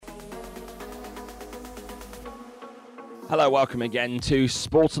Hello, welcome again to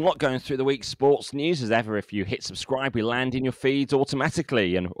Sports Unlocked, going through the week's sports news. As ever, if you hit subscribe, we land in your feeds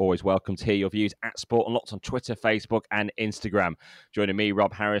automatically. And always welcome to hear your views at Sport Unlocked on Twitter, Facebook and Instagram. Joining me,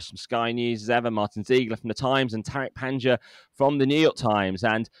 Rob Harris from Sky News, as ever, Martin Ziegler from The Times and Tarek Panja from The New York Times.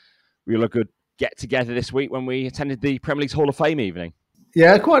 And we had a good get-together this week when we attended the Premier League's Hall of Fame evening.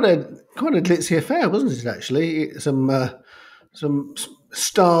 Yeah, quite a glitzy affair, wasn't it, actually? Some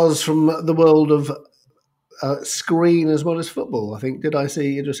stars from the world of screen as well as football. I think, did I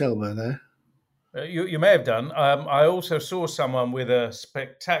see Idris Elba there? You may have done. I also saw someone with a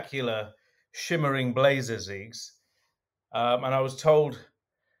spectacular shimmering blazer, Ziegs. And I was told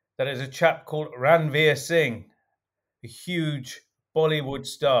that there's a chap called Ranveer Singh, a huge Bollywood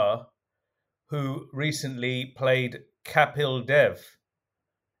star who recently played Kapil Dev,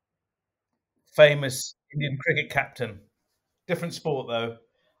 famous Indian cricket captain. Different sport, though.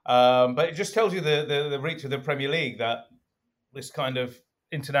 But it just tells you the reach of the Premier League, that this kind of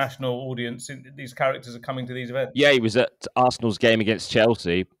international audience, these characters are coming to these events. Yeah, he was at Arsenal's game against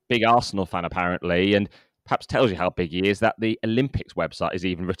Chelsea. Big Arsenal fan, apparently, and perhaps tells you how big he is that the Olympics website has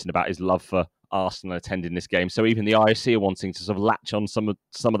even written about his love for Arsenal attending this game. So even the IOC are wanting to sort of latch on some of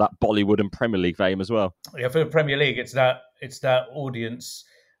that Bollywood and Premier League fame as well. Yeah, for the Premier League, it's that audience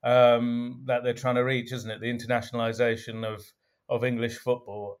that they're trying to reach, isn't it? The internationalisation of English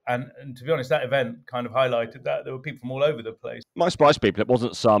football. And to be honest, that event kind of highlighted that. There were people from all over the place. Might surprise people. It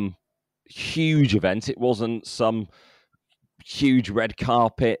wasn't some huge event. It wasn't some huge red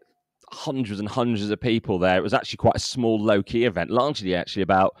carpet, hundreds and hundreds of people there. It was actually quite a small, low-key event, largely actually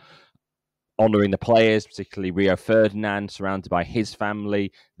about honouring the players, particularly Rio Ferdinand, surrounded by his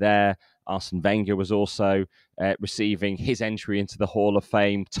family there. Arsene Wenger was also receiving his entry into the Hall of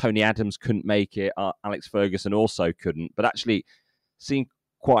Fame. Tony Adams couldn't make it. Alex Ferguson also couldn't. But actually seemed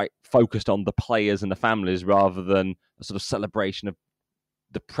quite focused on the players and the families rather than a sort of celebration of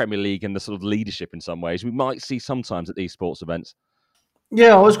the Premier League and the sort of leadership in some ways we might see sometimes at these sports events.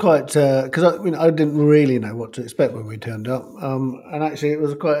 Yeah, I was quite because I didn't really know what to expect when we turned up, and actually it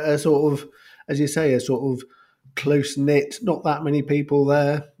was quite a sort of, as you say, a sort of close knit. Not that many people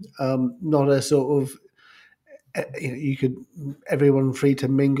there. Not a sort of you could everyone free to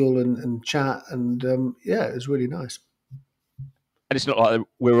mingle and chat, and yeah, it was really nice. And it's not like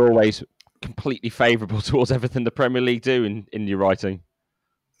we're always completely favourable towards everything the Premier League do in your writing.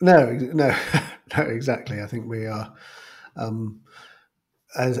 No, exactly. I think we are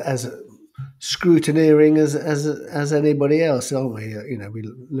as scrutineering as anybody else, aren't we? We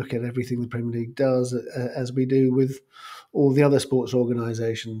look at everything the Premier League does as we do with all the other sports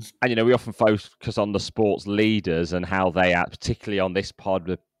organisations. And, we often focus on the sports leaders and how they act, particularly on this pod,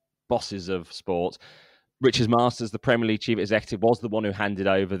 the bosses of sports. Richard Masters, the Premier League chief executive, was the one who handed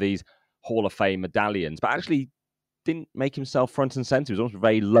over these Hall of Fame medallions, but actually didn't make himself front and centre. He was almost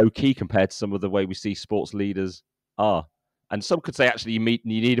very low-key compared to some of the way we see sports leaders are. And some could say, actually, you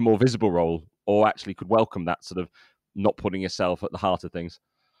need a more visible role, or actually could welcome that sort of not putting yourself at the heart of things.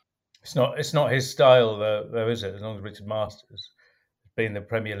 It's not his style, though, is it? As long as Richard Masters has been the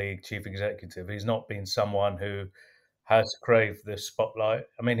Premier League chief executive, he's not been someone who has craved the spotlight.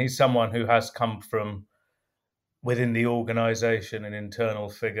 I mean, he's someone who has come from within the organisation, an internal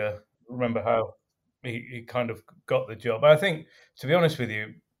figure. Remember how he kind of got the job. I think, to be honest with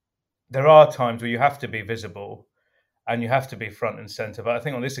you, there are times where you have to be visible and you have to be front and centre. But I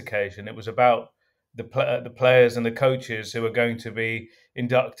think on this occasion, it was about the players and the coaches who are going to be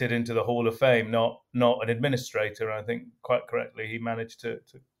inducted into the Hall of Fame, not an administrator. And I think quite correctly, he managed to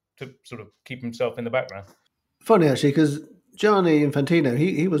sort of keep himself in the background. Funny, actually, because Gianni Infantino,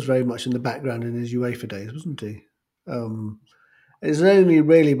 he was very much in the background in his UEFA days, wasn't he? It's only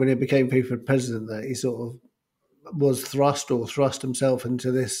really when he became FIFA president that he sort of was thrust himself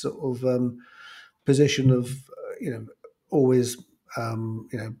into this sort of position of, always,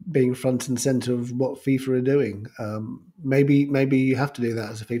 being front and centre of what FIFA are doing. Maybe you have to do that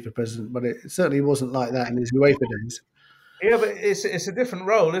as a FIFA president, but it certainly wasn't like that in his UEFA days. Yeah, but it's a different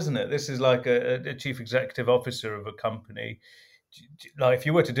role, isn't it? This is like a chief executive officer of a company. Like if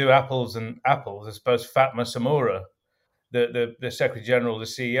you were to do apples and apples, I suppose Fatma Samora, the Secretary General, the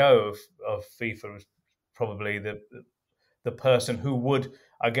CEO of FIFA, was probably the person who would,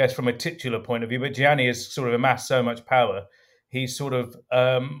 I guess, from a titular point of view. But Gianni has sort of amassed so much power. He's sort of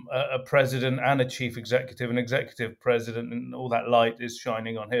a president and a chief executive, an executive president, and all that light is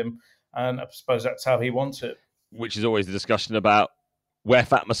shining on him. And I suppose that's how he wants it. Which is always the discussion about where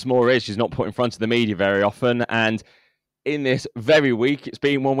Fatma Samora is. She's not put in front of the media very often. And in this very week, it's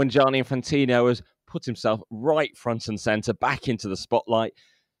been one when Gianni Infantino has put himself right front and centre, back into the spotlight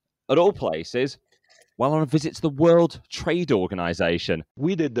at all places while on a visit to the World Trade Organization.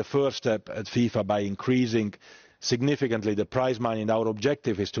 We did the first step at FIFA by increasing significantly the prize money, and our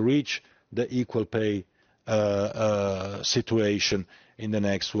objective is to reach the equal pay situation in the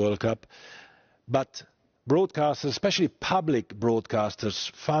next World Cup. But broadcasters, especially public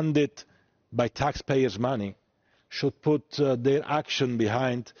broadcasters funded by taxpayers' money, should put their action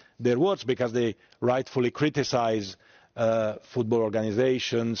behind their words, because they rightfully criticize football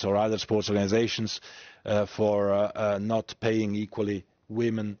organizations or other sports organizations for not paying equally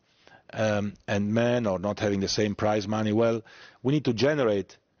women and men, or not having the same prize money. Well, we need to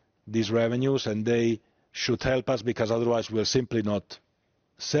generate these revenues, and they should help us, because otherwise we'll simply not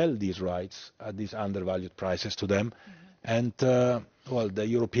sell these rights at these undervalued prices to them. And well, the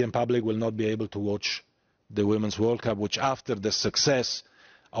European public will not be able to watch the Women's World Cup, which, after the success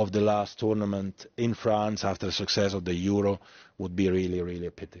of the last tournament in France, after the success of the Euro, would be really, really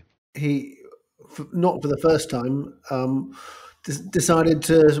a pity. He, not for the first time, decided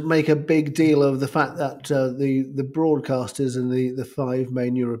to make a big deal of the fact that the broadcasters in the 5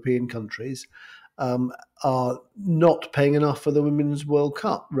 main European countries are not paying enough for the Women's World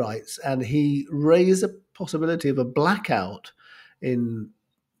Cup rights. And he raised a possibility of a blackout in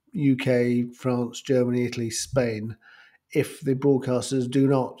UK, France, Germany, Italy, Spain, if the broadcasters do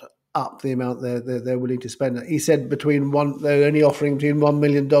not up the amount they're willing to spend. He said they're only offering between $1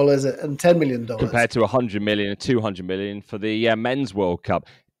 million and $10 million. Compared to $100 million and $200 million for the Men's World Cup.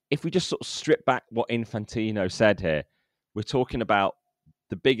 If we just sort of strip back what Infantino said here, we're talking about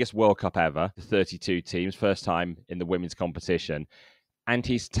the biggest World Cup ever, the 32 teams, first time in the women's competition. And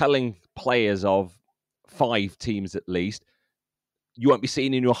he's telling players of 5 teams at least, you won't be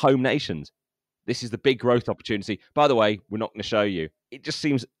seen in your home nations. This is the big growth opportunity. By the way, we're not going to show you. It just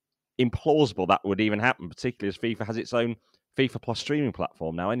seems implausible that would even happen, particularly as FIFA has its own FIFA Plus streaming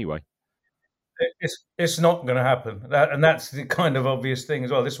platform now anyway. It's not going to happen. And that's the kind of obvious thing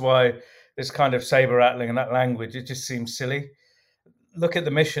as well. This is why this kind of saber-rattling and that language, it just seems silly. Look at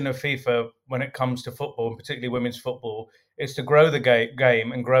the mission of FIFA when it comes to football, and particularly women's football, is to grow the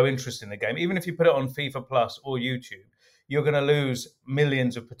game and grow interest in the game. Even if you put it on FIFA Plus or YouTube, you're going to lose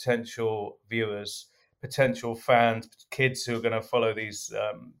millions of potential viewers, potential fans, kids who are going to follow these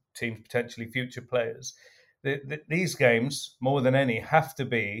teams, potentially future players. These games, more than any, have to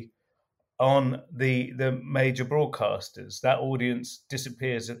be on the major broadcasters. That audience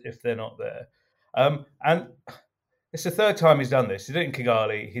disappears if they're not there. And it's the 3rd time he's done this. He did it in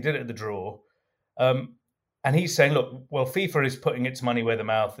Kigali. He did it at the draw. And he's saying, look, well, FIFA is putting its money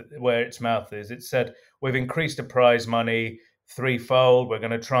where its mouth is. It said, we've increased the prize money 3-fold. We're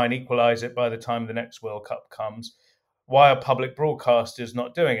going to try and equalize it by the time the next World Cup comes. Why are public broadcasters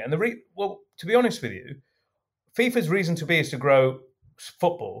not doing it? And well, to be honest with you, FIFA's reason to be is to grow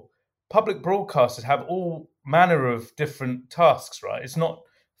football. Public broadcasters have all manner of different tasks, right? It's not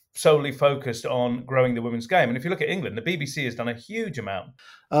solely focused on growing the women's game. And if you look at England, the BBC has done a huge amount.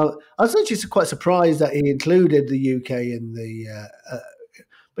 I was actually quite surprised that he included the UK in the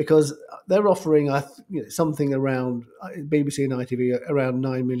because they're offering something around BBC and ITV around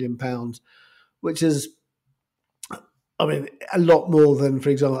 £9 million, which is, I mean, a lot more than, for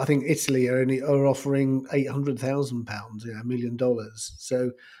example, I think Italy are offering £800,000, $1 million.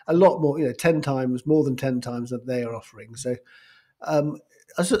 So a lot more, more than 10 times that they are offering. So I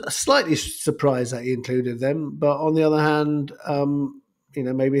was slightly surprised that he included them, but on the other hand,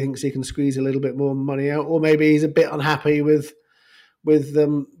 maybe he thinks he can squeeze a little bit more money out, or maybe he's a bit unhappy with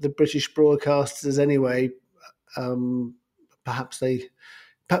the British broadcasters anyway. Perhaps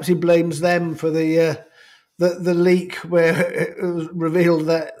he blames them for the leak where it was revealed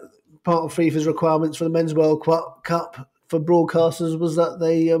that part of FIFA's requirements for the Men's World Cup for broadcasters was that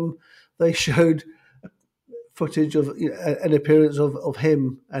they showed footage of an appearance of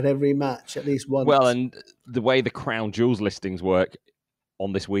him at every match at least once. Well, and the way the Crown Jewels listings work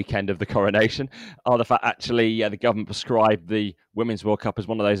on this weekend of the coronation are the fact actually the government prescribed the Women's World Cup as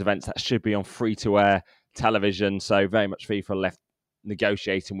one of those events that should be on free-to-air television. So very much FIFA left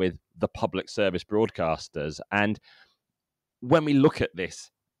negotiating with the public service broadcasters. And when we look at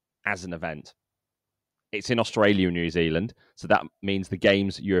this as an event, it's in Australia and New Zealand. So that means the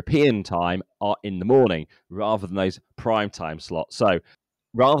games European time are in the morning rather than those prime time slots. So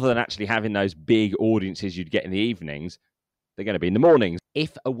rather than actually having those big audiences you'd get in the evenings, they're going to be in the mornings.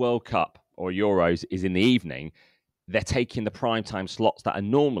 If a World Cup or Euros is in the evening, they're taking the prime time slots that are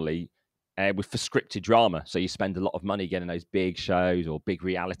normally for scripted drama. So you spend a lot of money getting those big shows or big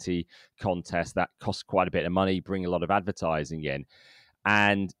reality contests that cost quite a bit of money, bring a lot of advertising in.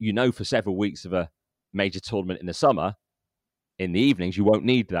 And for several weeks of a major tournament in the summer, in the evenings, you won't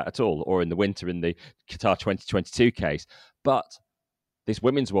need that at all, or in the winter in the Qatar 2022 case. But this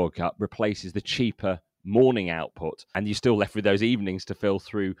Women's World Cup replaces the cheaper morning output, and you're still left with those evenings to fill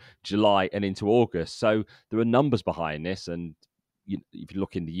through July and into August. So there are numbers behind this, and if you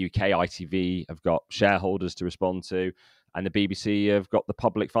look in the UK, ITV have got shareholders to respond to, and the BBC have got the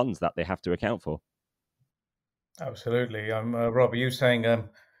public funds that they have to account for. Absolutely. Rob, are you saying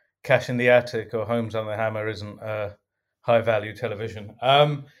Cash in the Attic or Homes on the Hammer isn't high-value television?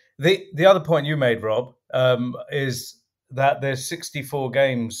 The other point you made, Rob, is that there's 64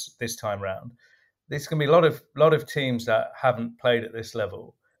 games this time round. There's going to be a lot of teams that haven't played at this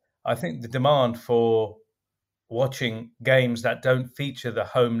level. I think the demand for watching games that don't feature the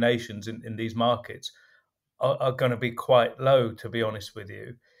home nations in these markets are going to be quite low, to be honest with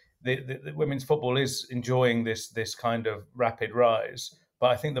you. The women's football is enjoying this kind of rapid rise,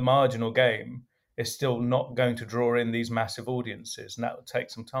 but I think the marginal game is still not going to draw in these massive audiences, and that will take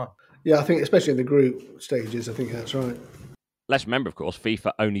some time. Yeah, I think especially in the group stages, I think that's right. Let's remember, of course,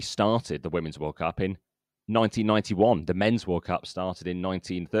 FIFA only started the Women's World Cup in 1991. The Men's World Cup started in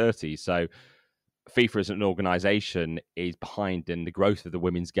 1930. So FIFA as an organisation is behind in the growth of the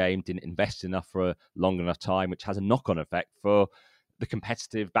women's game, didn't invest enough for a long enough time, which has a knock-on effect for the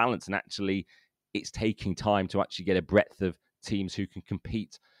competitive balance. And actually, it's taking time to actually get a breadth of teams who can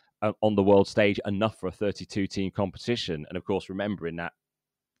compete on the world stage enough for a 32-team competition. And of course, remembering that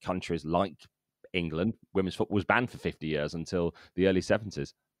countries like England, women's football was banned for 50 years until the early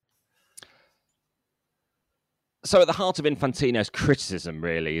 70s. So at the heart of Infantino's criticism,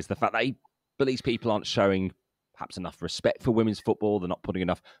 really, is the fact that he believes people aren't showing perhaps enough respect for women's football. They're not putting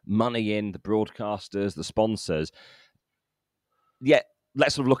enough money in, the broadcasters, the sponsors. Yet,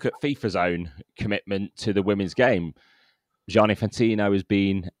 let's sort of look at FIFA's own commitment to the women's game. Gianni Infantino has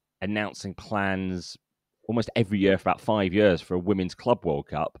been announcing plans almost every year for about 5 years for a Women's Club World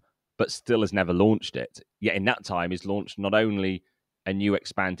Cup, but still has never launched it. Yet in that time, he's launched not only a new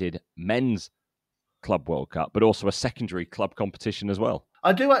expanded Men's Club World Cup, but also a secondary club competition as well.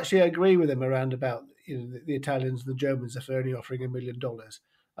 I do actually agree with him around about the Italians and the Germans if they're only offering $1 million.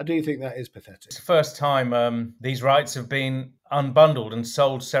 I do think that is pathetic. It's the first time these rights have been unbundled and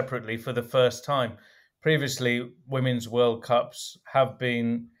sold separately for the first time. Previously, Women's World Cups have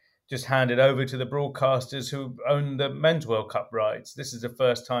been just handed over to the broadcasters who own the Men's World Cup rights. This is the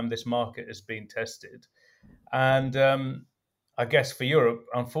first time this market has been tested. And I guess for Europe,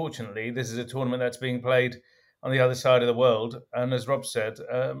 unfortunately, this is a tournament that's being played on the other side of the world. And as Rob said,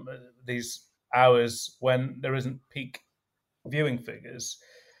 these hours when there isn't peak viewing figures.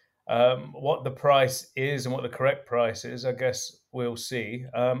 What the price is and what the correct price is, I guess we'll see.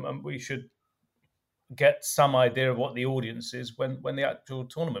 And we should get some idea of what the audience is when the actual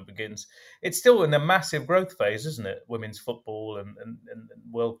tournament begins. It's still in a massive growth phase, isn't it? Women's football and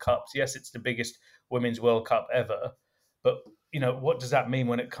World Cups. Yes, it's the biggest Women's World Cup ever. But, what does that mean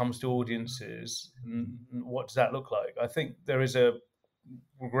when it comes to audiences? And what does that look like? I think there is a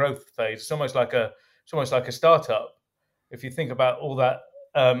growth phase. It's almost like a startup. If you think about all that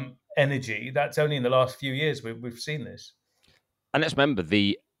energy, that's only in the last few years we've seen this. And let's remember,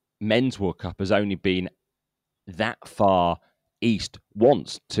 the Men's World Cup has only been that far east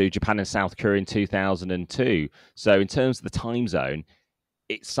once, to Japan and South Korea in 2002. So in terms of the time zone,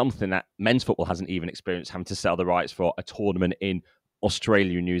 it's something that men's football hasn't even experienced, having to sell the rights for a tournament in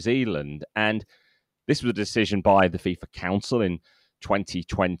Australia and New Zealand. And this was a decision by the FIFA Council in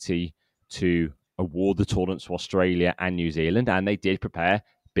 2020 to award the tournaments to Australia and New Zealand, and they did prepare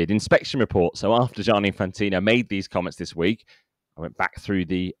bid inspection reports. So after Gianni Infantino made these comments this week, I went back through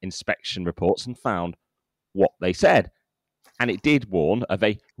the inspection reports and found what they said. And it did warn of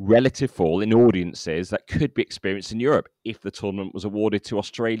a relative fall in audiences that could be experienced in Europe if the tournament was awarded to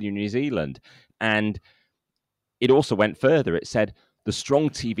Australia and New Zealand. And it also went further. It said the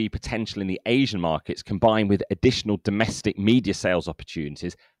strong TV potential in the Asian markets combined with additional domestic media sales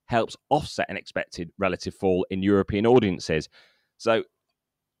opportunities helps offset an expected relative fall in European audiences. So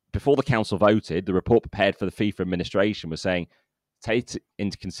before the council voted, the report prepared for the FIFA administration was saying, take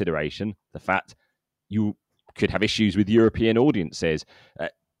into consideration the fact you could have issues with European audiences.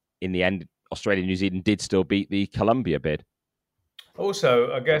 In the end, Australia and New Zealand did still beat the Colombia bid.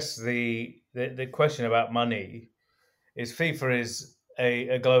 Also, I guess the question about money is FIFA is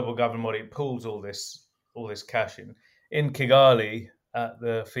a global government body. It pulls all this cash in. In Kigali at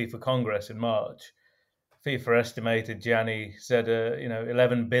the FIFA Congress in March, FIFA estimated, Gianni said,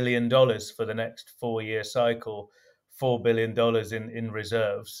 $11 billion for the next 4-year cycle, $4 billion in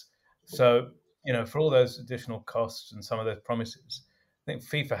reserves. So, for all those additional costs and some of those promises, I think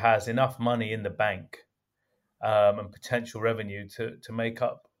FIFA has enough money in the bank and potential revenue to make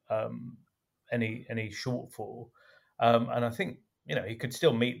up any shortfall. And I think he could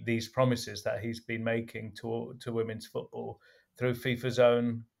still meet these promises that he's been making to women's football through FIFA's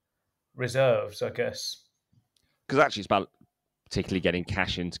own reserves, I guess. Because actually, it's about particularly getting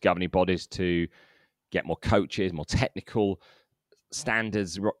cash into governing bodies to get more coaches, more technical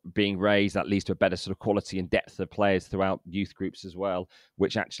standards being raised. That leads to a better sort of quality and depth of players throughout youth groups as well,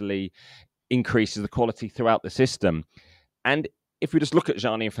 which actually increases the quality throughout the system. And if we just look at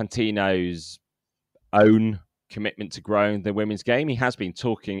Gianni Infantino's own commitment to growing the women's game, he has been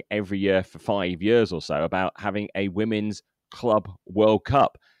talking every year for 5 years or so about having a women's club World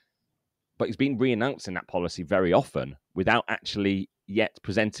Cup. But he's been re-announcing that policy very often without actually yet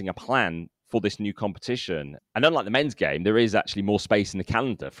presenting a plan for this new competition. And unlike the men's game, there is actually more space in the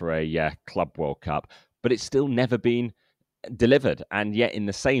calendar for a Club World Cup, but it's still never been delivered. And yet, in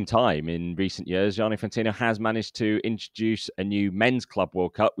the same time, in recent years, Gianni Infantino has managed to introduce a new men's Club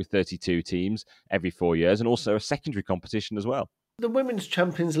World Cup with 32 teams every 4 years, and also a secondary competition as well. The Women's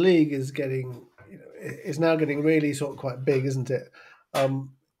Champions League is is now getting really sort of quite big, isn't it?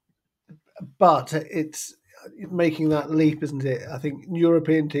 But it's making that leap, isn't it? I think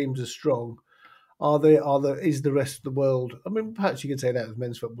European teams are strong. Is the rest of the world? I mean, perhaps you could say that with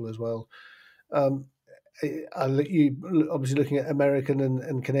men's football as well. You obviously looking at American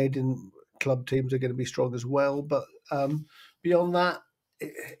and Canadian club teams are going to be strong as well. But beyond that,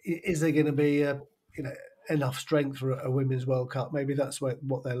 is there going to be enough strength for a women's World Cup? Maybe that's what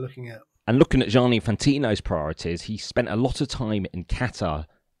they're looking at. And looking at Gianni Infantino's priorities, he spent a lot of time in Qatar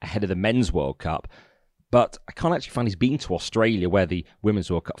ahead of the men's World Cup. But I can't actually find he's been to Australia, where the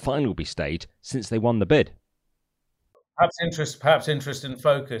Women's World Cup final will be staged, since they won the bid. Perhaps interest and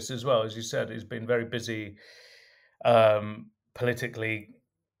focus as well. As you said, he's been very busy politically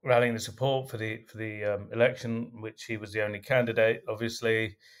rallying the support for the election, which he was the only candidate.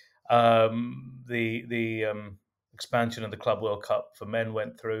 Obviously, the expansion of the Club World Cup for men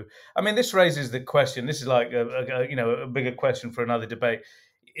went through. I mean, this raises the question. This is like a bigger question for another debate.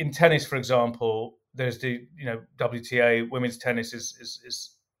 In tennis, for example, there's the WTA. Women's tennis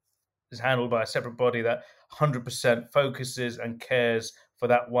is handled by a separate body that 100% focuses and cares for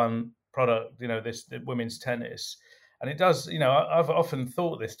that one product. This women's tennis, and it does. I've often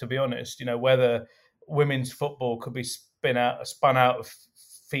thought this, to be honest. Whether women's football could be spun out of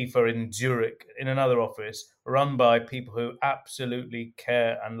FIFA in Zurich in another office, run by people who absolutely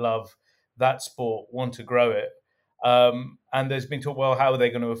care and love that sport, want to grow it. And there's been talk, well, how are they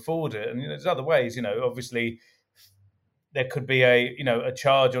going to afford it? And there's other ways. Obviously, there could be a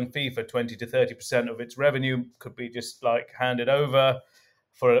charge on FIFA. 20 to 30% of its revenue could be just like handed over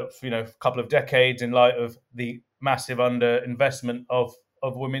for a couple of decades in light of the massive underinvestment of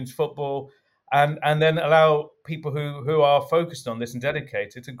women's football, and then allow people who are focused on this and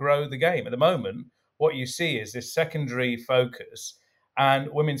dedicated to grow the game. At the moment, what you see is this secondary focus, and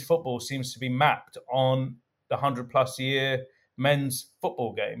women's football seems to be mapped on the 100+ year men's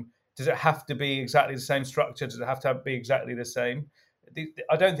football game. Does it have to be exactly the same structure? Does it have to be exactly the same?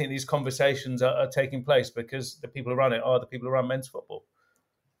 I don't think these conversations are taking place, because the people who run it are the people who run men's football.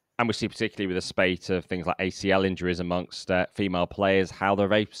 And we see, particularly with a spate of things like ACL injuries amongst female players, how there are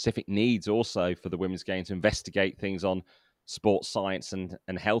very specific needs also for the women's game to investigate things on sports science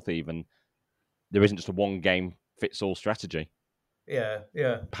and health even. There isn't just a one-game-fits-all strategy. Yeah.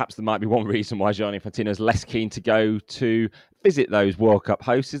 Perhaps there might be one reason why Gianni Infantino is less keen to go to visit those World Cup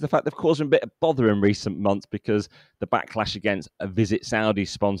hosts, is the fact they've caused him a bit of bother in recent months, because the backlash against a Visit Saudi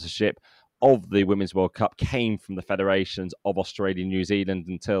sponsorship of the Women's World Cup came from the federations of Australia and New Zealand,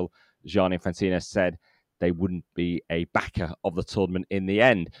 until Gianni Infantino said they wouldn't be a backer of the tournament in the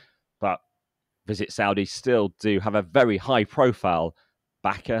end. But Visit Saudi still do have a very high-profile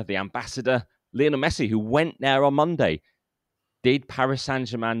backer, the ambassador, Lionel Messi, who went there on Monday. Did Paris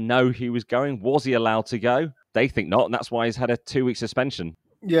Saint-Germain know he was going? Was he allowed to go? They think not, and that's why he's had a 2-week suspension.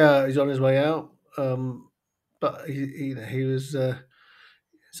 Yeah, he's on his way out. But he was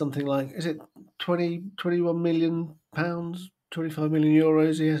something like, is it 21 million pounds, 25 million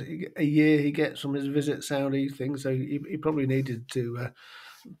euros a year he gets from his Visit Saudi thing. So he probably needed to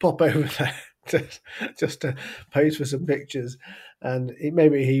pop over there just to pose for some pictures. And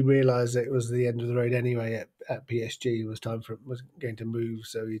maybe he realised that it was the end of the road anyway at PSG. It was time for was going to move,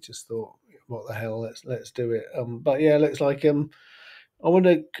 so he just thought, "What the hell? Let's do it." But yeah, it looks like I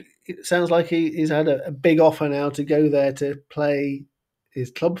wonder. It sounds like he's had a big offer now to go there to play his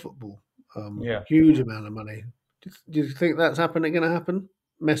club football. Huge amount of money. Do you think that's going to happen?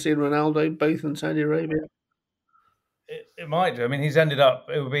 Messi and Ronaldo both in Saudi Arabia. It might do. I mean, he's ended up.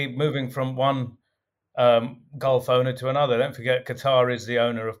 It would be moving from one Gulf owner to another. Don't forget, Qatar is the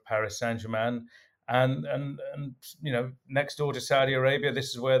owner of Paris Saint-Germain, and next door to Saudi Arabia, this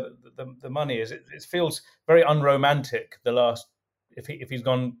is where the money is. It feels very unromantic. The last, if he's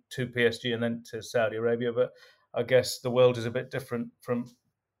gone to PSG and then to Saudi Arabia, but I guess the world is a bit different from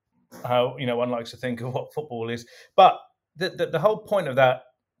how one likes to think of what football is. But the whole point of that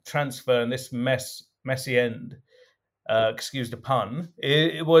transfer and this messy end, excuse the pun,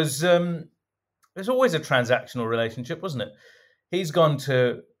 it was. There's always a transactional relationship, wasn't it? He's gone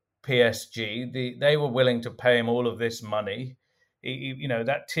to PSG. They were willing to pay him all of this money.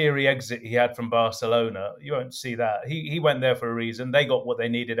 That teary exit he had from Barcelona, you won't see that. He went there for a reason. They got what they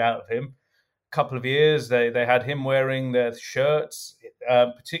needed out of him. A couple of years, they had him wearing their shirts.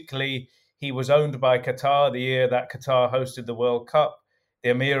 Particularly, he was owned by Qatar the year that Qatar hosted the World Cup.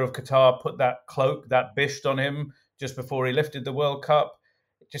 The Emir of Qatar put that cloak, that bisht on him just before he lifted the World Cup.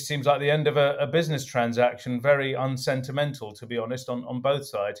 Just seems like the end of a business transaction, very unsentimental, to be honest, on both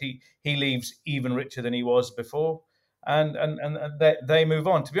sides. He leaves even richer than he was before, and they move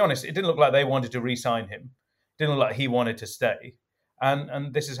on. To be honest, it didn't look like they wanted to re-sign him. It didn't look like he wanted to stay,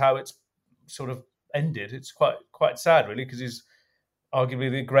 and this is how it's sort of ended. It's quite sad, really, because he's arguably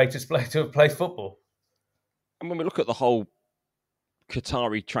the greatest player to have played football. And when we look at the whole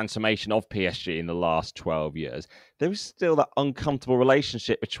Qatari transformation of PSG in the last 12 years, there is still that uncomfortable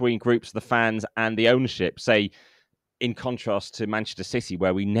relationship between groups of the fans and the ownership, say, in contrast to Manchester City,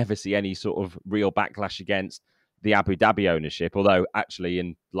 where we never see any sort of real backlash against the Abu Dhabi ownership, although actually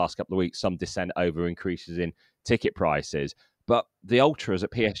in the last couple of weeks, some dissent over increases in ticket prices. But the ultras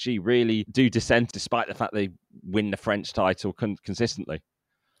at PSG really do dissent, despite the fact they win the French title consistently.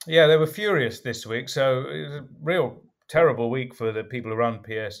 Yeah, they were furious this week, so it was a real terrible week for the people who run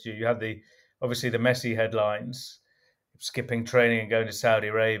PSG. You had obviously the Messi headlines, skipping training and going to Saudi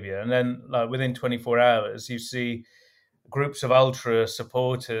Arabia, and then within 24 hours, you see groups of ultra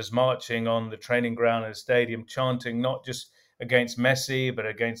supporters marching on the training ground at the stadium, chanting not just against Messi, but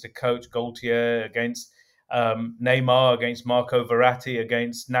against the coach Gaultier, against Neymar, against Marco Verratti,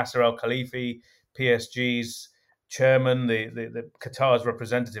 against Nasser Al Khelaïfi, PSG's chairman, the Qatar's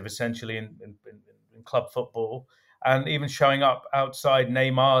representative, essentially in club football. And even showing up outside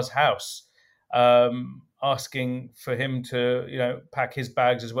Neymar's house, asking for him to, pack his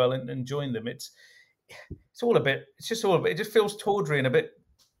bags as well and join them. It just feels tawdry and a bit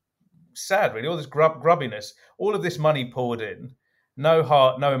sad, really. All this grubbiness, all of this money poured in, no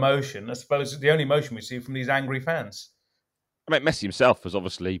heart, no emotion. I suppose the only emotion we see from these angry fans. I mean, Messi himself has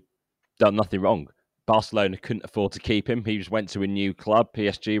obviously done nothing wrong. Barcelona couldn't afford to keep him. He just went to a new club.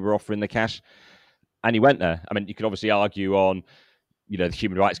 PSG were offering the cash. And he went there. I mean, you could obviously argue on, the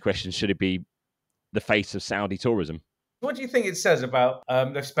human rights question, should it be the face of Saudi tourism? What do you think it says about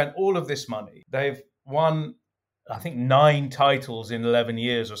they've spent all of this money? They've won, I think, 9 titles in 11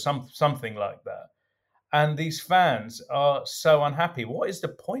 years or something like that. And these fans are so unhappy. What is the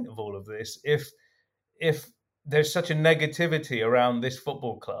point of all of this if there's such a negativity around this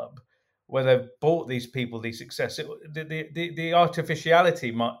football club, where they've bought these people these success? The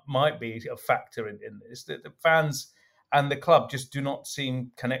artificiality might be a factor in this. The fans and the club just do not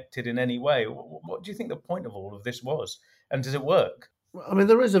seem connected in any way. What do you think the point of all of this was? And does it work? I mean,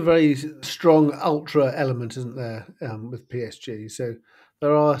 there is a very strong ultra element, isn't there, with PSG? So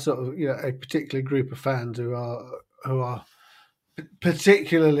there are sort of a particular group of fans who are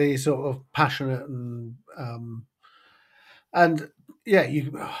particularly sort of passionate and yeah,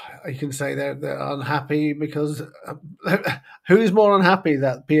 you can say they're unhappy because who's more unhappy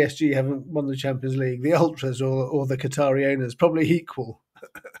that PSG haven't won the Champions League, the ultras or the Qatari owners? Probably equal.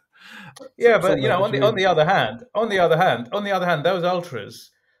 Yeah, but on the other hand, those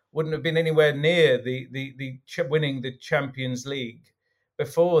ultras wouldn't have been anywhere near the winning the Champions League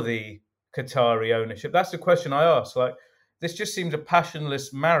before the Qatari ownership. That's the question I ask. This just seems a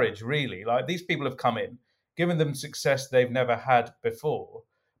passionless marriage, really. These people have come in, given them success they've never had before.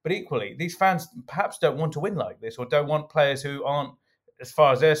 But equally, these fans perhaps don't want to win like this, or don't want players who aren't, as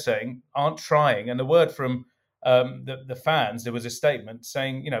far as they're saying, aren't trying. And the word from the fans, there was a statement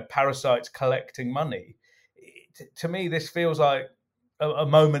saying, parasites collecting money. To me, this feels like a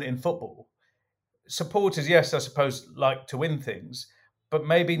moment in football. Supporters, yes, I suppose, like to win things, but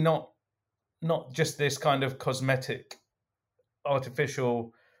maybe not just this kind of cosmetic,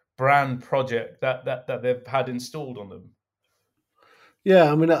 artificial brand project that they've had installed on them.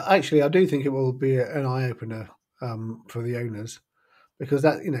 Yeah, I mean, actually, I do think it will be an eye-opener for the owners, because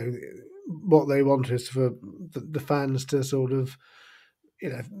that, what they want is for the fans to sort of,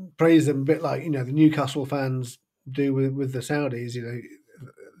 praise them a bit like, the Newcastle fans do with the Saudis.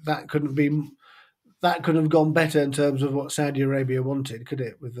 That couldn't be that could have gone better in terms of what Saudi Arabia wanted, could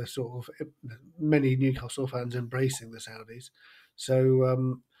it? With the sort of many Newcastle fans embracing the Saudis.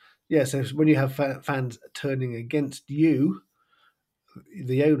 So, so when you have fans turning against you,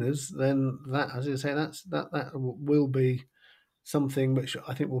 the owners, then that, as you say, that will be something which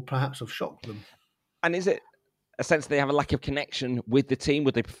I think will perhaps have shocked them. And is it a sense they have a lack of connection with the team?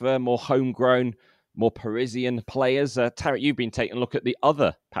 Would they prefer more homegrown, more Parisian players? Tarek, you've been taking a look at the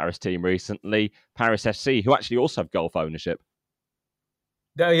other Paris team recently, Paris FC, who actually also have golf ownership.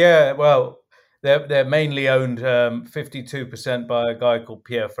 Yeah, well, they're mainly owned 52% by a guy called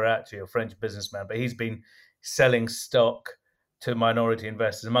Pierre Ferracci, a French businessman, but he's been selling stock to minority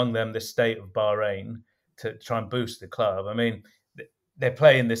investors, among them the state of Bahrain, to try and boost the club. I mean, they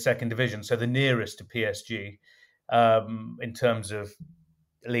play in the second division, so the nearest to PSG in terms of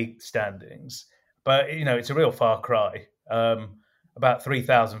league standings. But, it's a real far cry. About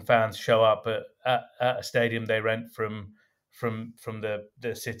 3,000 fans show up at a stadium they rent from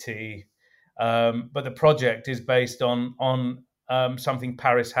the city. But the project is based on something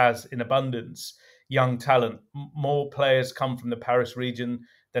Paris has in abundance: young talent. More players come from the Paris region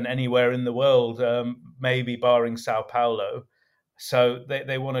than anywhere in the world, maybe barring Sao Paulo. So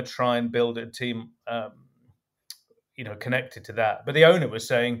they want to try and build a team, connected to that. But the owner was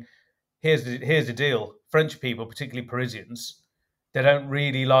saying, here's the deal: French people, particularly Parisians, they don't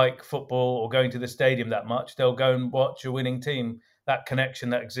really like football or going to the stadium that much. They'll go and watch a winning team. That connection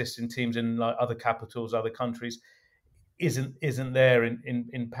that exists in teams in like other capitals, other countries, isn't there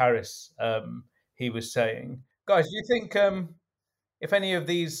in Paris. He was saying, guys, do you think if any of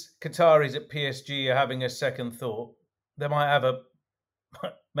these Qataris at PSG are having a second thought, they might have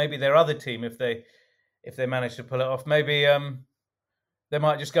maybe their other team, if they manage to pull it off, maybe they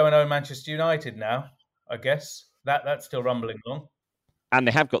might just go and own Manchester United now? I guess that's still rumbling along. And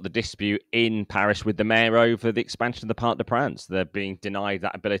they have got the dispute in Paris with the mayor over the expansion of the Parc des Princes. They're being denied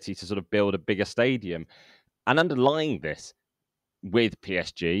that ability to sort of build a bigger stadium. And underlying this with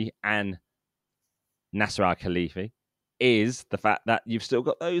PSG and Nasser Al-Khelaifi is the fact that you've still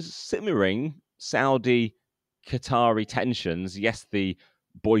got those simmering Saudi-Qatari tensions. Yes, the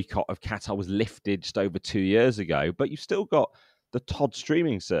boycott of Qatar was lifted just over 2 years ago, but you've still got the Todd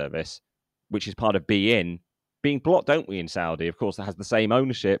streaming service, which is part of beIN, being blocked, don't we, in Saudi? Of course, that has the same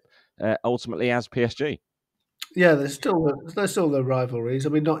ownership ultimately as PSG. Yeah, there's still the rivalries. I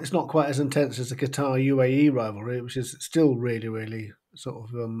mean, it's not quite as intense as the Qatar UAE rivalry, which is still really, really sort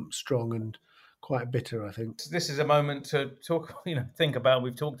of strong and quite bitter, I think. This is a moment to talk, think about.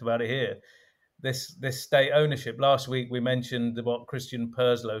 We've talked about it here. This state ownership. Last week we mentioned what Christian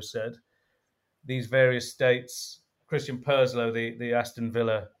Purslow said. These various states. Christian Purslow, the Aston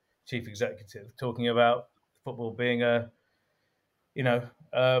Villa chief executive, talking about football being a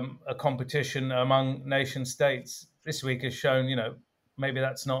competition among nation states. This week has shown, maybe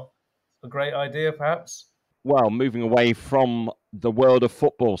that's not a great idea, perhaps. Well, moving away from the world of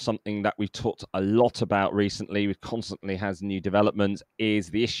football, something that we've talked a lot about recently, which constantly has new developments,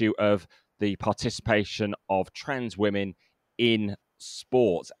 is the issue of the participation of trans women in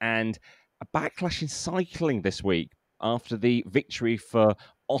sports, and a backlash in cycling this week after the victory for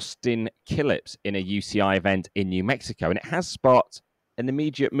Austin Killips in a UCI event in New Mexico. And it has sparked an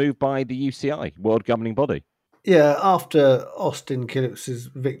immediate move by the UCI, world governing body. Yeah, after Austin Killips'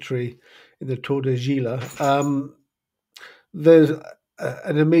 victory in the Tour de Gila, there's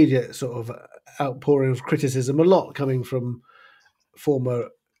an immediate sort of outpouring of criticism, a lot coming from former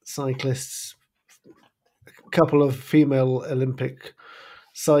cyclists, a couple of female Olympic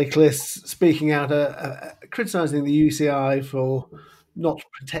cyclists speaking out, criticising the UCI for not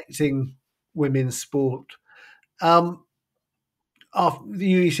protecting women's sport. The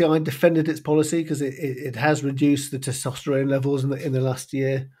UCI defended its policy because it has reduced the testosterone levels in the last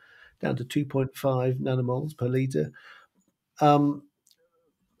year down to 2.5 nanomoles per litre. And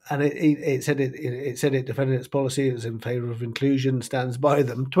it said it defended its policy. It was in favour of inclusion, stands by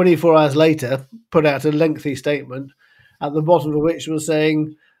them. 24 hours later, put out a lengthy statement at the bottom of which was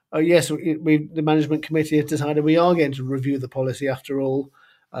saying, "Oh yes, the management committee has decided we are going to review the policy after all.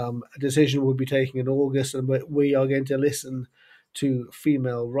 A decision will be taken in August, and we are going to listen to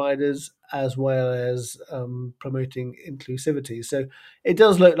female riders as well as promoting inclusivity." So it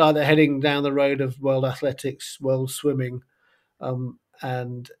does look like they're heading down the road of world athletics, world swimming.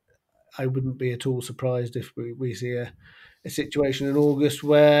 And I wouldn't be at all surprised if we see a situation in August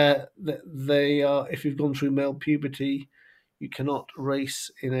where they are, if you've gone through male puberty, you cannot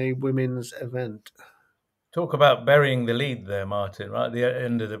race in a women's event. Talk about burying the lead there, Martin, right at the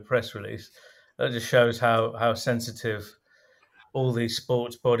end of the press release. That just shows how sensitive all these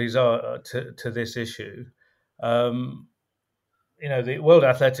sports bodies are to this issue. The World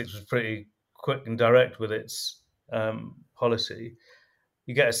Athletics was pretty quick and direct with its policy.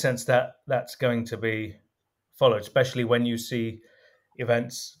 You get a sense that that's going to be followed, especially when you see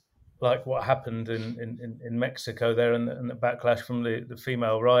events like what happened in Mexico there, and the backlash from the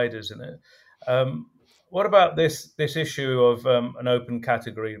female riders in it. What about this issue of an open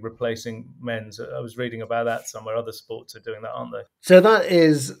category replacing men's? I was reading about that somewhere. Other sports are doing that, aren't they? So that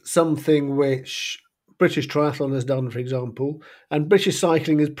is something which British Triathlon has done, for example, and British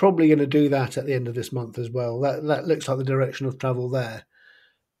Cycling is probably going to do that at the end of this month as well. That looks like the direction of travel there.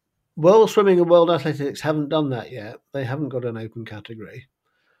 World Swimming and World Athletics haven't done that yet. They haven't got an open category.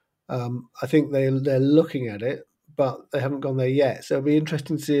 I think they're looking at it, but they haven't gone there yet. So it'll be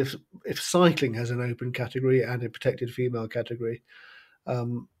interesting to see if cycling has an open category and a protected female category.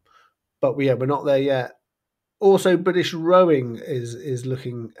 But we're not there yet. Also, British Rowing is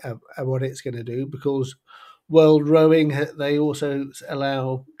looking at what it's going to do, because World Rowing, they also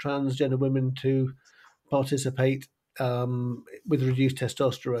allow transgender women to participate with reduced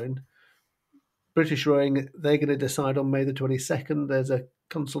testosterone. British Rowing, they're going to decide on May the 22nd. There's a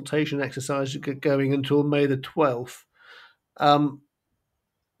consultation exercise going until May the 12th.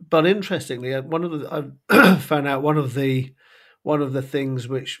 But interestingly, I've found out one of the things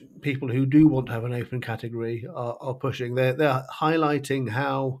which people who do want to have an open category are pushing. They're highlighting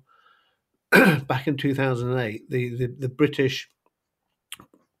how back in 2008, the British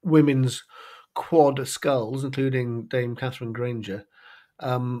women's quad sculls, including Dame Catherine Granger,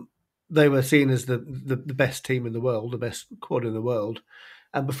 they were seen as the best team in the world, the best quad in the world.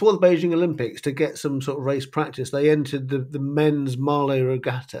 And before the Beijing Olympics, to get some sort of race practice, they entered the men's Marlow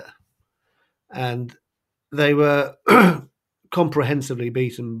Regatta. And they were comprehensively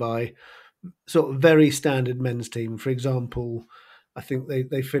beaten by sort of very standard men's team. For example, I think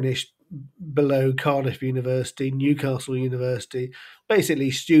they finished below Cardiff University, Newcastle University,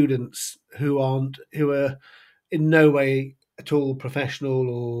 basically students who are in no way at all professional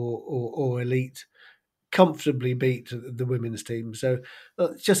or elite, comfortably beat the women's team. So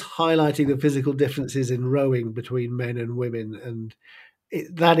just highlighting the physical differences in rowing between men and women, and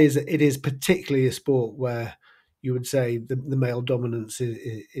it is particularly a sport where you would say the male dominance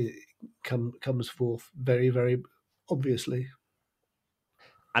comes forth very, very obviously.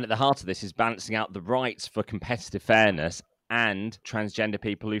 And at the heart of this is balancing out the rights for competitive fairness and transgender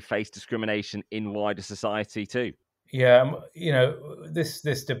people who face discrimination in wider society too. Yeah,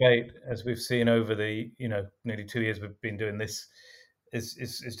 this debate, as we've seen over the nearly 2 years we've been doing this,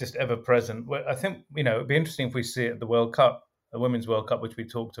 is just ever present. Well, I think it'd be interesting if we see it at the World Cup, the Women's World Cup, which we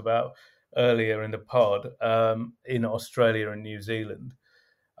talked about earlier in the pod, in Australia and New Zealand.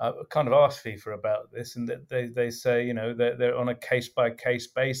 I kind of asked FIFA about this, and that they say they're on a case by case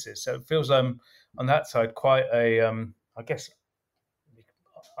basis. So it feels on that side quite a I guess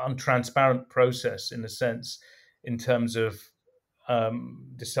untransparent process in a sense, in terms of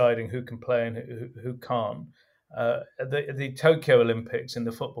deciding who can play and who can't. The Tokyo Olympics in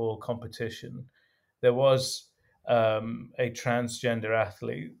the football competition, there was a transgender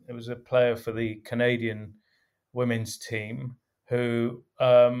athlete. It was a player for the Canadian women's team who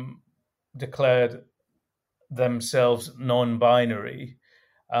declared themselves non-binary.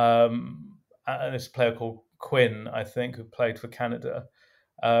 And this player called Quinn, I think, who played for Canada.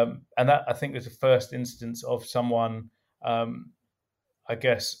 And that, I think, was the first instance of someone, I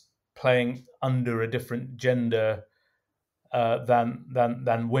guess, playing under a different gender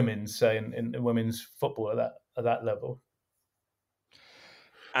than women, say, in women's football at that level.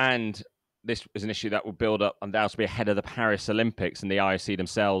 And this is an issue that will build up undoubtedly ahead of the Paris Olympics, and the IOC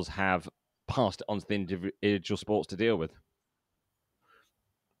themselves have passed it on to the individual sports to deal with.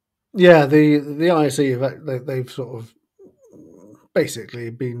 Yeah, the IOC, they've sort of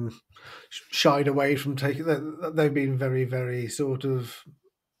basically been shied away from taking that. They've been very, very sort of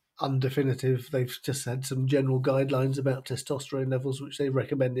undefinitive. They've just had some general guidelines about testosterone levels, which they've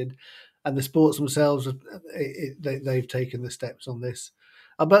recommended, and the sports themselves, they've taken the steps on this.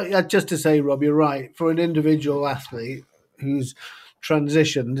 But just to say, Rob, you're right. For an individual athlete who's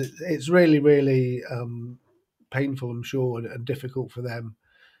transitioned, it's really, really painful, I'm sure, and difficult for them.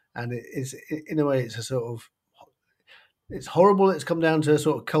 And it is, in a way, it's a sort of, it's horrible. It's come down to a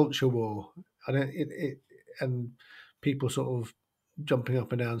sort of culture war. And people sort of jumping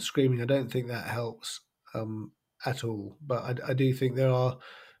up and down, screaming. I don't think that helps at all. But I do think there are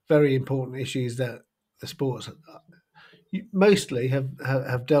very important issues that the sports mostly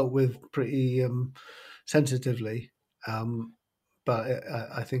have dealt with pretty sensitively. But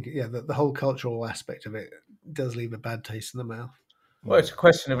I think, the whole cultural aspect of it does leave a bad taste in the mouth. Well, it's a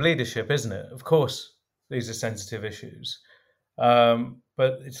question of leadership, isn't it? Of course, these are sensitive issues, but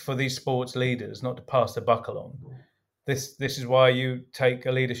it's for these sports leaders not to pass the buck along. This is why you take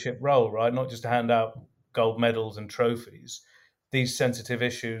a leadership role, right? Not just to hand out gold medals and trophies. These sensitive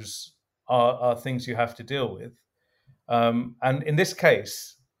issues are things you have to deal with. And in this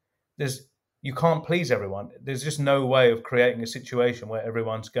case, you can't please everyone. There's just no way of creating a situation where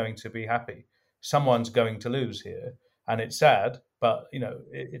everyone's going to be happy. Someone's going to lose here, and it's sad, but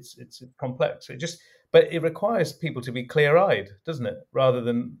it's complex. But it requires people to be clear-eyed, doesn't it? Rather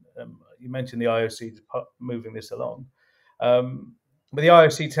than you mentioned the IOC moving this along, but the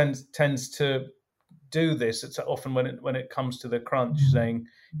IOC tends to do this. It's often when it comes to the crunch, saying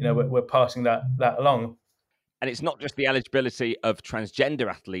we're passing that along. And it's not just the eligibility of transgender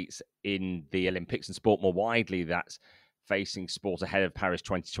athletes in the Olympics and sport more widely that's facing sport ahead of Paris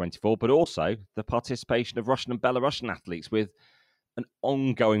 2024, but also the participation of Russian and Belarusian athletes with an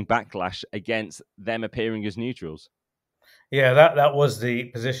ongoing backlash against them appearing as neutrals. Yeah, that was the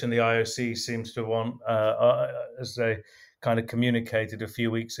position the IOC seems to want, as they kind of communicated a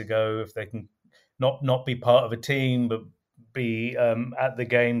few weeks ago, if they can not be part of a team, but be at the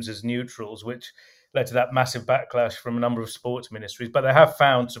games as neutrals, which led to that massive backlash from a number of sports ministries. But they have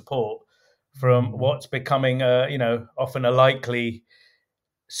found support from what's becoming, often a likely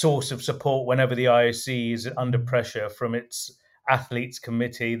source of support whenever the IOC is under pressure from its athletes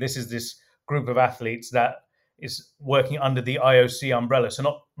committee. This is this group of athletes that is working under the IOC umbrella, so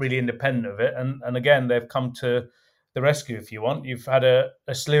not really independent of it. And again, they've come to the rescue, if you want. You've had a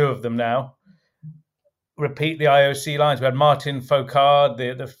slew of them now repeat the IOC lines. We had Martin Foucault,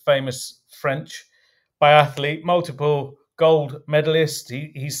 the famous French biathlete, multiple gold medalist.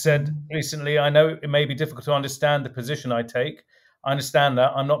 He said recently, I know it may be difficult to understand the position I take. I understand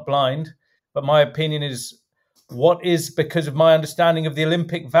that. I'm not blind. But my opinion is what is because of my understanding of the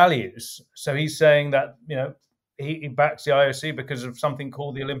Olympic values. So he's saying that, he backs the IOC because of something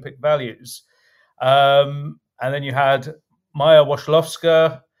called the Olympic values. And then you had Maya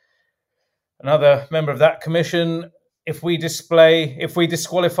Waszlowska, another member of that commission. If we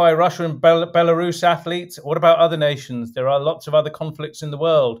disqualify Russia and Belarus athletes, what about other nations? There are lots of other conflicts in the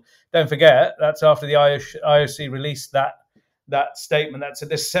world. Don't forget, that's after the IOC released that statement that said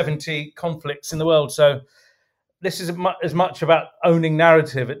there's 70 conflicts in the world. So this is as much about owning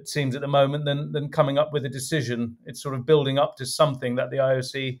narrative, it seems, at the moment, than coming up with a decision. It's sort of building up to something that the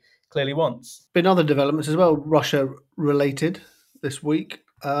IOC clearly wants. Been other developments as well, Russia related this week.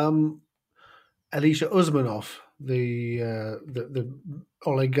 Alisher Usmanov, the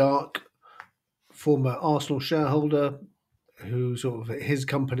oligarch, former Arsenal shareholder, who sort of his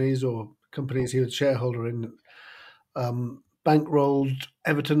companies or companies he was shareholder in, bankrolled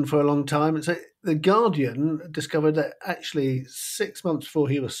Everton for a long time. So the Guardian discovered that actually 6 months before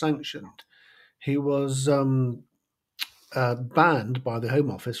he was sanctioned, he was banned by the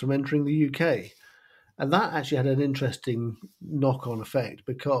Home Office from entering the UK. And that actually had an interesting knock-on effect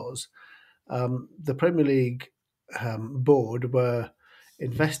because the Premier League board were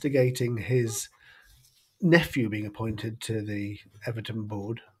investigating his nephew being appointed to the Everton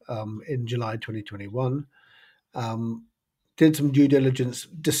board in July 2021. Did some due diligence,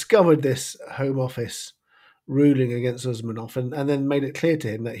 discovered this Home Office ruling against Usmanov, and then made it clear to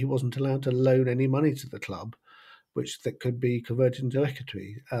him that he wasn't allowed to loan any money to the club, that could be converted into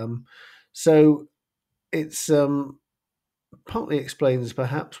equity. So it's partly explains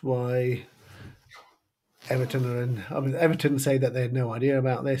perhaps why Everton are in. I mean, Everton say that they had no idea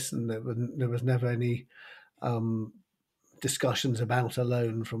about this, and there was never any discussions about a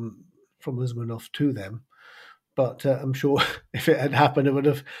loan from Usmanov to them. But I'm sure if it had happened, it would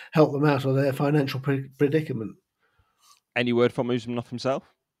have helped them out of their financial predicament. Any word from Usmanov himself?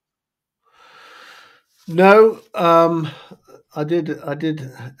 No, I did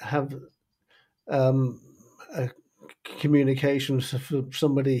have a communication from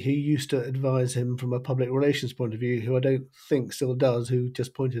somebody who used to advise him from a public relations point of view, who I don't think still does, who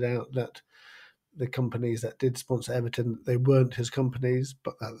just pointed out that the companies that did sponsor Everton, they weren't his companies,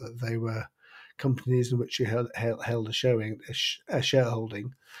 but that they were companies in which he held a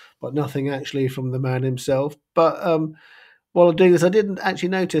shareholding, but nothing actually from the man himself. But while doing this, I didn't actually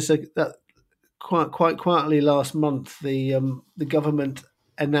notice that quite quietly last month, the government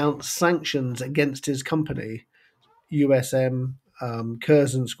announced sanctions against his company, USM,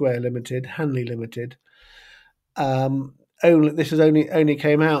 Curzon Square Limited, Hanley Limited. This only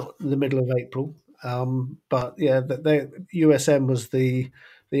came out in the middle of April. But yeah, USM was the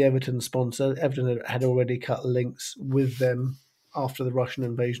Everton sponsor. Everton had already cut links with them after the Russian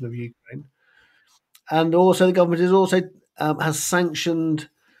invasion of Ukraine. And also the government is also has sanctioned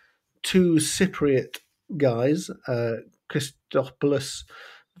two Cypriot guys, Christopoulos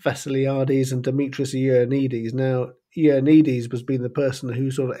Vassiliades and Dimitris Ioannidis. Now, Ioannidis was being the person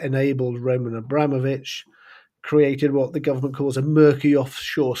who sort of enabled Roman Abramovich, created what the government calls a murky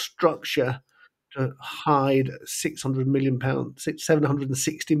offshore structure to hide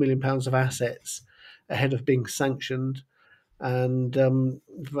 £760 million of assets ahead of being sanctioned. And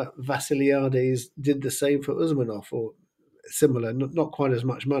Vassiliades did the same for Usmanov, or similar, not quite as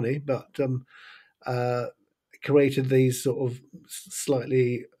much money, but created these sort of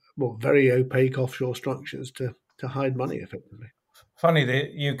slightly, very opaque offshore structures to hide money effectively. Funny,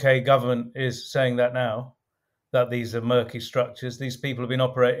 the UK government is saying that now, that these are murky structures. These people have been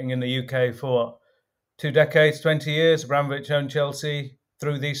operating in the UK for 2 decades, 20 years. Abramovich owned Chelsea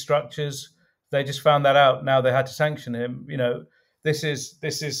through these structures. They just found that out. Now they had to sanction him. This is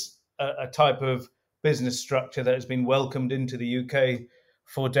a type of business structure that has been welcomed into the UK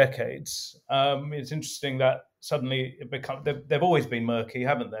for decades. It's interesting that suddenly they've always been murky,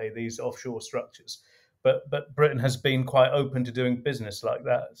 haven't they? These offshore structures, but Britain has been quite open to doing business like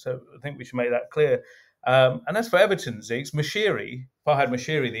that. So I think we should make that clear. And as for Everton, Zeeks, Farhad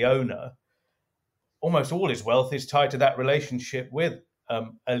Moshiri, the owner, almost all his wealth is tied to that relationship with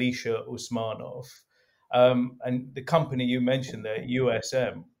Alisher Usmanov. And the company you mentioned there,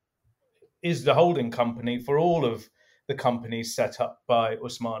 USM, is the holding company for all of the companies set up by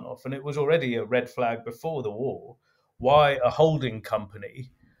Usmanov. And it was already a red flag before the war why a holding company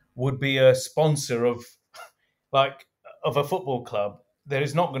would be a sponsor of a football club. There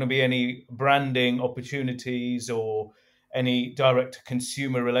is not going to be any branding opportunities or any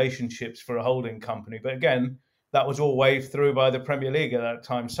direct-to-consumer relationships for a holding company. But again, that was all waved through by the Premier League at that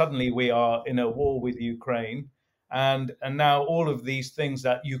time. Suddenly we are in a war with Ukraine. And now all of these things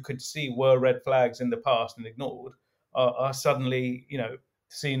that you could see were red flags in the past and ignored are suddenly,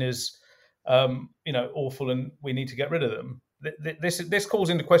 seen as, awful, and we need to get rid of them. This calls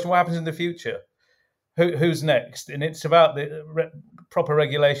into question what happens in the future. Who's next? And it's about the proper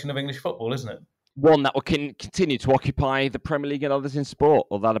regulation of English football, isn't it? One that will continue to occupy the Premier League and others in sport.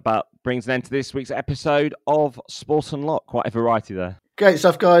 Well, that about brings an end to this week's episode of Sport Unlocked. Quite a variety there. Great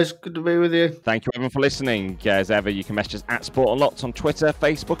stuff, guys. Good to be with you. Thank you, everyone, for listening. As ever, you can message us at Sport Unlocked on Twitter,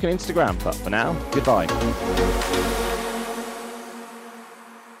 Facebook, and Instagram. But for now, goodbye.